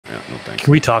No thanks.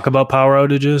 Can we talk about power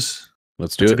outages?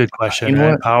 Let's do That's it. a good question. You know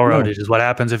Right? what? Power No. outages. What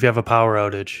happens if you have a power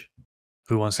outage?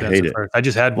 Who wants to I answer hate it. first? I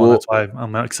just had one. Well- That's why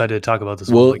I'm excited to talk about this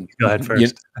Well, one. Go ahead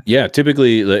first. Yeah,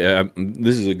 typically,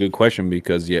 this is a good question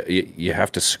because you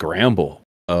have to scramble.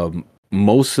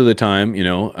 Most of the time,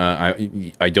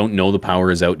 I don't know the power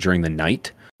is out during the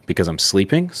night because I'm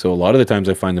sleeping. So a lot of the times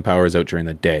I find the power is out during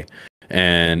the day.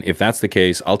 And if that's the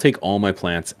case, I'll take all my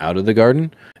plants out of the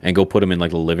garden and go put them in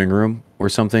like a living room or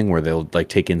something where they'll like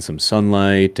take in some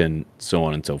sunlight and so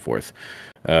on and so forth.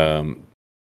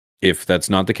 If that's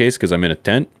not the case, because I'm in a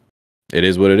tent, it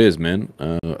is what it is, man.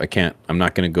 I'm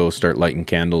not going to go start lighting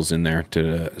candles in there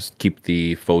to keep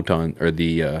the photon or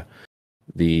the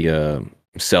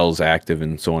cells active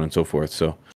and so on and so forth.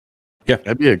 So, yeah,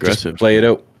 That'd be aggressive. just play it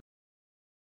out.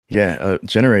 Yeah,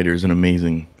 generator is an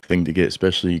amazing thing to get,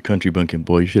 especially country bumpkin.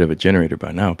 Boy, you should have a generator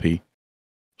by now, P.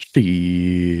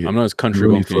 I'm not as country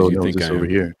Really bumpkin as you throwing think I this am. over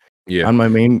here. Yeah, On my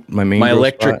main my grow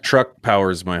electric spot- truck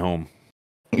powers my home.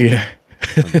 Yeah.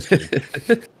 I'm just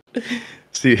kidding.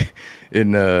 See,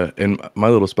 in my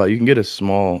little spot, you can get a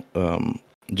small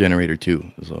generator too.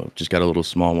 So just got a little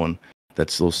small one.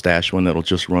 That's a little stash one that'll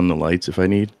just run the lights if I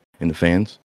need and the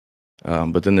fans.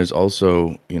 But then there's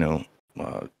also,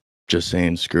 just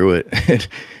saying screw it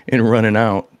and running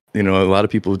out. A lot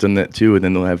of people have done that too, and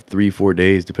then they'll have 3-4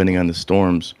 days depending on the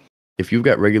storms. If you've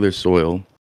got regular soil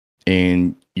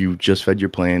and you just fed your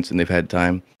plants and they've had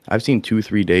time, I've seen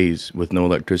 2-3 days with no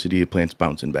electricity, plants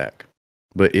bouncing back.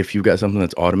 But if you've got something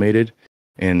that's automated,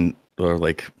 or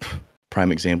like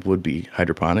prime example would be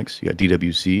hydroponics, you got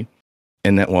DWC,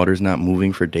 and that water's not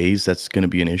moving for days, that's going to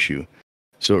be an issue.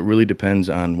 So it really depends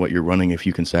on what you're running. If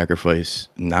you can sacrifice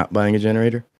not buying a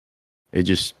generator, it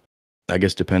just, I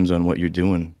guess, depends on what you're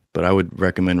doing. But I would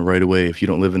recommend right away, if you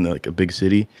don't live in like a big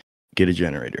city, get a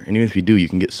generator. And even if you do, you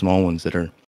can get small ones that are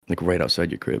like right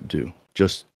outside your crib too,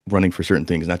 just running for certain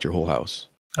things, not your whole house.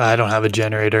 I don't have a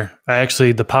generator.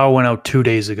 The power went out 2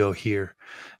 days ago here.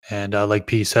 And like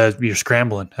P said, you're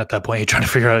scrambling at that point. You're trying to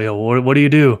figure out, what do you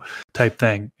do type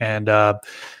thing. And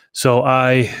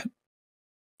so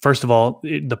first of all,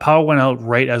 the power went out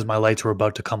right as my lights were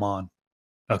about to come on.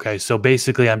 Okay, so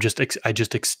basically I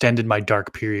just extended my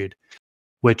dark period,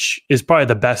 which is probably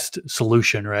the best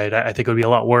solution, right? I think it would be a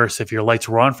lot worse if your lights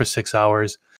were on for 6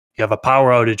 hours, you have a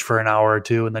power outage for an hour or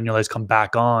two, and then your lights come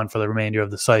back on for the remainder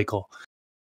of the cycle.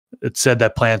 It's said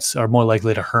that plants are more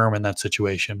likely to harm in that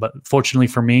situation. But fortunately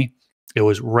for me, it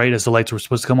was right as the lights were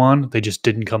supposed to come on. They just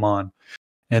didn't come on.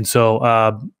 And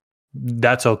so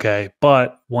that's okay.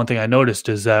 But one thing I noticed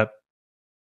is that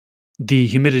the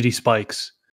humidity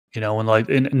spikes,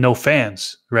 and no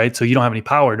fans, right? So you don't have any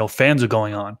power, no fans are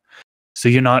going on. So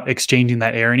you're not exchanging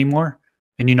that air anymore.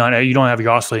 And you don't have your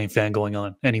oscillating fan going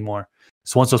on anymore.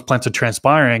 So once those plants are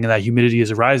transpiring and that humidity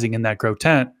is rising in that grow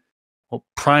tent, well,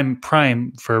 prime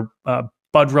for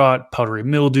bud rot, powdery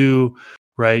mildew,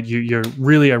 right? You're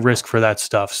really at risk for that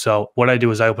stuff. So what I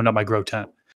do is I opened up my grow tent,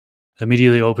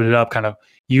 immediately opened it up, kind of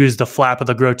use the flap of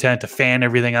the grow tent to fan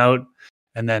everything out,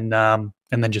 and then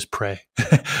just pray,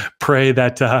 pray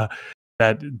that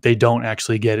they don't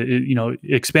actually get it.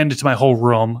 Expand it to my whole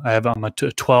room. I'm a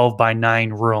 12 by 9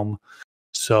 room,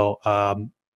 so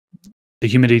the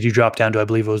humidity dropped down to, I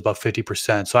believe it was about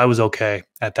 50%. So I was okay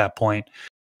at that point.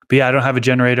 But yeah, I don't have a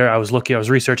generator. I was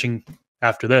researching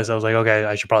after this. I was like, okay,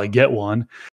 I should probably get one.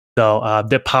 So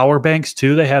the power banks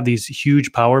too, they have these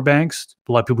huge power banks.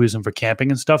 A lot of people use them for camping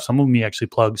and stuff. Some of them you actually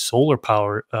plug solar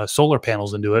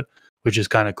panels into it, which is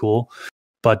kind of cool.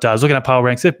 But I was looking at power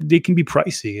banks. They can be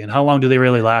pricey. And how long do they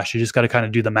really last? You just got to kind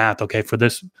of do the math. Okay, for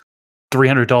this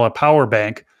 $300 power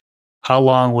bank, how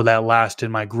long will that last in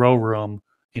my grow room,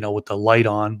 with the light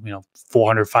on,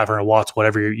 400, 500 watts,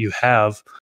 whatever you have?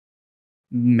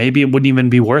 Maybe it wouldn't even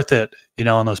be worth it,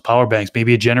 on those power banks.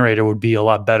 Maybe a generator would be a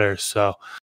lot better. So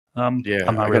I'm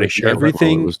not really sure.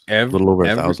 Everything, was a little over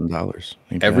 $1,000.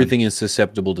 Everything is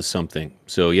susceptible to something.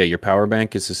 So yeah, your power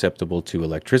bank is susceptible to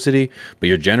electricity, but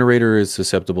your generator is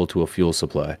susceptible to a fuel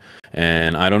supply.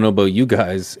 And I don't know about you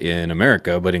guys in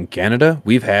America, but in Canada,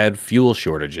 we've had fuel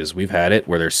shortages. We've had it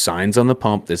where there's signs on the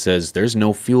pump that says there's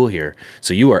no fuel here.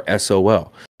 So you are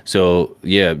SOL. So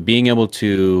yeah, being able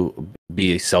to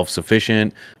be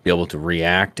self-sufficient, be able to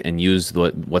react and use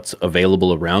what's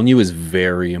available around you is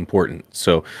very important.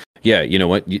 So yeah, you know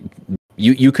what?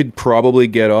 You could probably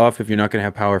get off if you're not going to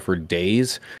have power for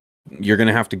days. You're going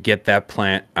to have to get that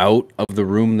plant out of the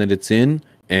room that it's in,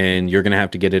 and you're going to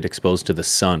have to get it exposed to the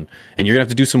sun. And you're going to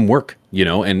have to do some work,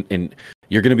 and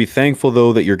you're going to be thankful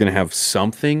though that you're going to have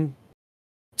something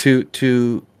to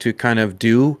kind of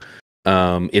do.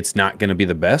 It's not going to be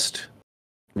the best,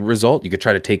 result. You could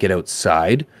try to take it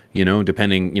outside,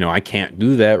 depending, I can't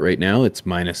do that right now. It's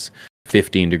minus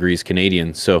 15 degrees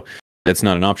Canadian. So that's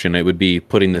not an option. It would be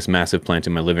putting this massive plant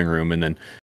in my living room and then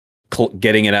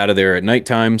getting it out of there at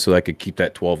nighttime so I could keep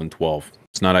that 12 and 12.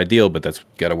 It's not ideal, but that's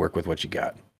got to work with what you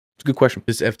got. It's a good question.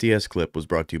 This FTS clip was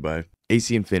brought to you by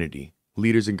AC Infinity,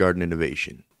 leaders in garden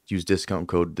innovation. Use discount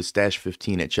code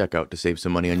TheStash15 at checkout to save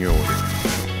some money on your order.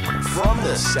 From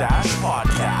the Stash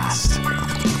Podcast.